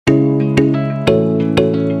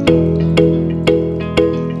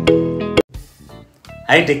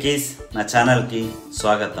High techies నా ఛానల్కి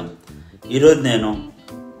స్వాగతం. ఈరోజు నేను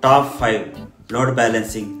టాప్ 5 లోడ్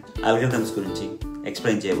బ్యాలెన్సింగ్ అల్గోరిథమ్స్ గురించి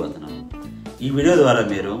ఎక్స్ప్లెయిన్ చేయబోతున్నాను. ఈ వీడియో ద్వారా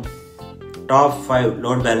మీరు టాప్ 5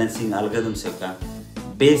 లోడ్ బ్యాలెన్సింగ్ అల్గోరిథమ్స్ యొక్క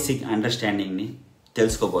బేసిక్ అండర్స్టాండింగ్ని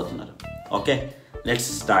తెలుసుకోబోతున్నారు. Okay,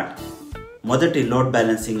 let's start. మొదటి లోడ్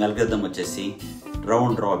బ్యాలెన్సింగ్ అల్గోరిథం వచ్చేసి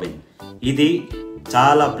రౌండ్ రాబిన్. ఇది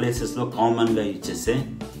చాలా ప్లేసెస్లో కామన్గా యూజ్ చేసే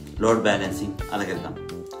లోడ్ బ్యాలెన్సింగ్ అల్గోరిథం.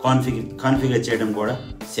 కాన్ఫిగర్ చేయడం కూడా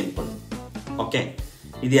సింపుల్. ఓకే,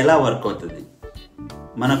 ఇది ఎలా వర్క్ అవుతుంది?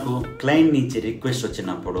 మనకు క్లయింట్ నుంచి రిక్వెస్ట్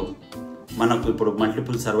వచ్చినప్పుడు మనకు ఇప్పుడు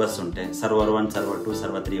మల్టిపుల్ సర్వర్స్ ఉంటే, సర్వర్ 1, సర్వర్ 2,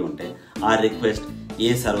 సర్వర్ 3 ఉంటే ఆ రిక్వెస్ట్ ఏ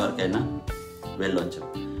సర్వర్కైనా వెళ్ళొచ్చు.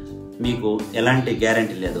 మీకు ఎలాంటి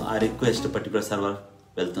గ్యారంటీ లేదు ఆ రిక్వెస్ట్ పర్టికులర్ సర్వర్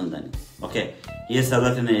వెళ్తుందని. ఓకే, ఏ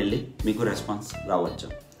సర్వర్కైనా వెళ్ళి మీకు రెస్పాన్స్ రావచ్చు.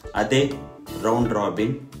 అదే round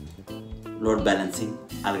robin load balancing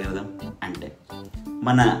algorithm అంటే.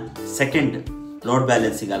 మన సెకండ్ లోడ్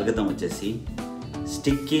బ్యాలెన్సింగ్ అల్గోరిథం వచ్చేసి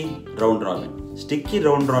sticky round robin. Sticky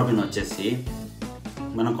round robin వచ్చేసి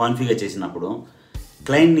మనం కాన్ఫిగర్ చేసినప్పుడు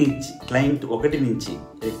క్లయింట్ 1 నుంచి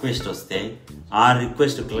రిక్వెస్ట్ వస్తే ఆ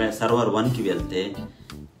రిక్వెస్ట్ సర్వర్ 1కి వెళ్తే,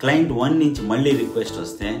 క్లయింట్ 1 నుంచి మళ్ళీ రిక్వెస్ట్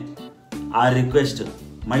వస్తే ఆ రిక్వెస్ట్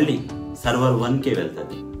మళ్ళీ సర్వర్ 1కే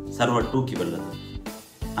వెళ్తుంది, సర్వర్ 2కి వెళ్ళదు.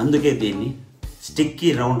 అందుకే దీన్ని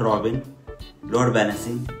sticky round robin load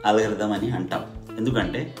balancing algorithm అని అంటాం.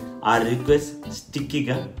 ఎందుకంటే ఆ రిక్వెస్ట్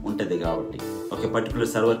స్టిక్కీగా ఉంటుంది కాబట్టి, ఒక పర్టికులర్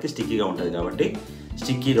సర్వర్కి స్టిక్కీగా ఉంటుంది కాబట్టి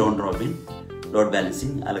sticky round robin load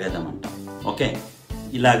balancing algorithm అంటాం. ఓకే,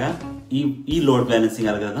 ఇలాగా ఈ లోడ్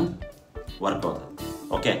బ్యాలెన్సింగ్ అల్గోరిథం వర్క్ అవుతుంది.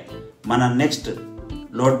 ఓకే, మన నెక్స్ట్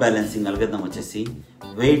లోడ్ బ్యాలెన్సింగ్ అల్గోరిథం వచ్చేసి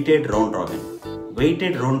weighted round robin.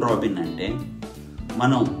 Weighted round robin అంటే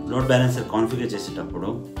మనం లోడ్ బ్యాలెన్సర్ కాన్ఫిగర్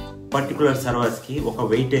చేసేటప్పుడు పర్టికులర్ సర్వర్స్కి ఒక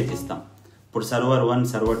వెయిటేజ్ ఇస్తాం. ఇప్పుడు సర్వర్ 1,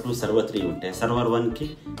 సర్వర్ 2, సర్వర్ 3 ఉంటే సర్వర్ 1కి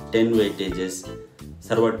 10 వెయిటేజెస్,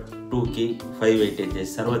 సర్వర్ 2కి 5 వెయిటేజెస్,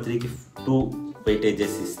 సర్వర్ 3కి 2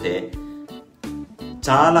 వెయిటేజెస్ ఇస్తే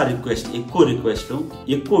చాలా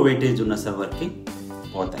ఎక్కువ వెయిటేజ్ ఉన్న సర్వర్కి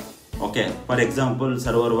పోతాయి. ఓకే, ఫర్ ఎగ్జాంపుల్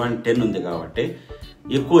సర్వర్ 1 10 ఉంది కాబట్టి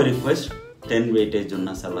ఎక్కువ రిక్వెస్ట్ 10 వెయిటేజ్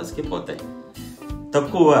ఉన్న సర్వర్స్కి పోతాయి.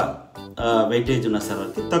 తక్కువ వెయిటేజ్ ఉన్న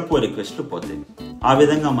సర్వర్కి తక్కువ రిక్వెస్ట్లు పోతాయి. ఆ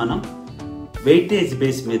విధంగా మనం వెయిటేజ్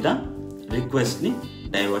బేస్ మీద రిక్వెస్ట్ని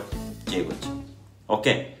డైవర్ట్ చేయవచ్చు.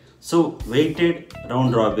 Okay, so weighted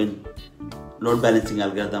round robin load balancing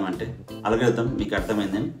algorithm అంటే అల్గోరిథం మీకు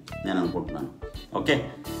అర్థమైందని నేను అనుకుంటున్నాను. Okay,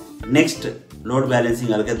 next load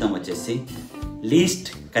balancing algorithm వచ్చేసి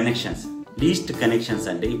లీస్ట్ కనెక్షన్స్. లీస్ట్ కనెక్షన్స్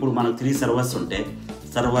అంటే ఇప్పుడు మనకు 3 సర్వర్స్ ఉంటే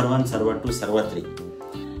సర్వర్ 1, సర్వర్ 2, సర్వర్ 3.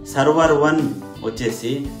 సర్వర్ 1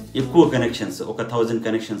 వచ్చేసి ఎక్కువ కనెక్షన్స్, ఒక 1000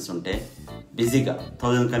 కనెక్షన్స్ ఉంటే బిజీగా,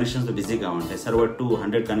 1000 కనెక్షన్స్తో బిజీగా ఉంటే, సర్వర్ 2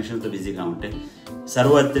 100 కనెక్షన్స్తో బిజీగా ఉంటే,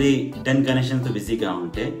 సర్వర్ 3 10 కనెక్షన్స్తో బిజీగా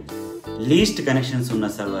ఉంటే లీస్ట్ కనెక్షన్స్ ఉన్న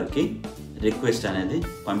సర్వర్కి రిక్వెస్ట్ అనేది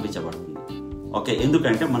పంపించబడుతుంది. ఓకే,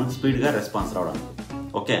 ఎందుకంటే మనకు స్పీడ్గా రెస్పాన్స్ రావడానికి.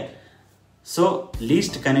 Okay, so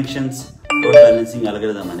least connections load balancing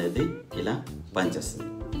algorithm అనేది ఇలా పనిచేస్తుంది.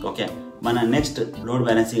 ఓకే, మన నెక్స్ట్ లోడ్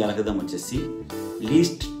బ్యాలెన్సింగ్ అల్గోరిథం వచ్చేసి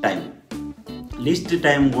లీస్ట్ టైం. లీస్ట్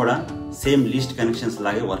టైం కూడా సేమ్ లీస్ట్ కనెక్షన్స్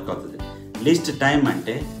లాగే వర్క్ అవుతుంది. లీస్ట్ టైం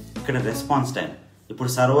అంటే ఇక్కడ రెస్పాన్స్ టైం. ఇప్పుడు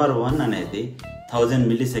సర్వర్ 1 అనేది 1000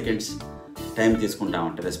 మిల్లీ సెకండ్స్ టైం తీసుకుంటా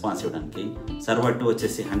ఉంటే రెస్పాన్స్ ఇవ్వడానికి, సర్వర్ 2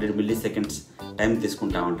 వచ్చేసి 100 మిల్లీ సెకండ్స్ టైం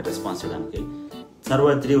తీసుకుంటా ఉంటే రెస్పాన్స్ ఇవ్వడానికి,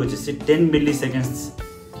 సర్వర్ 3 వచ్చేసి 10 మిల్లీ సెకండ్స్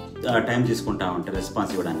టైం తీసుకుంటా ఉంటే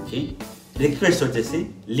రెస్పాన్స్ ఇవ్వడానికి, రిక్వెస్ట్ వచ్చేసి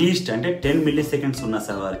లీస్ట్ అంటే 10 మిల్లీ సెకండ్స్ ఉన్న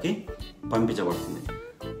సర్వర్కి పంపించబడుతుంది.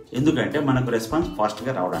 ఎందుకంటే మనకు రెస్పాన్స్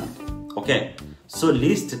ఫాస్ట్గా రావడానికి. Okay, so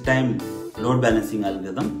least time load balancing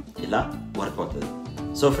algorithm ఇలా వర్క్ అవుతుంది.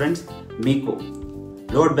 సో ఫ్రెండ్స్, మీకు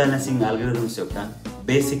లోడ్ బ్యాలెన్సింగ్ అల్గోరిథమ్స్ యొక్క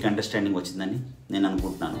బేసిక్ అండర్స్టాండింగ్ వచ్చిందని నేను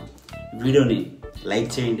అనుకుంటున్నాను. వీడియోని లైక్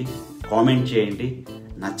చేయండి, కామెంట్ చేయండి,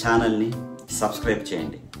 నా ఛానల్ని సబ్స్క్రైబ్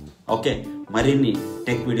చేయండి. ఓకే, మరిన్ని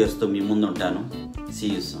టెక్ వీడియోస్తో మీ ముందు ఉంటాను. See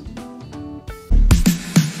you soon.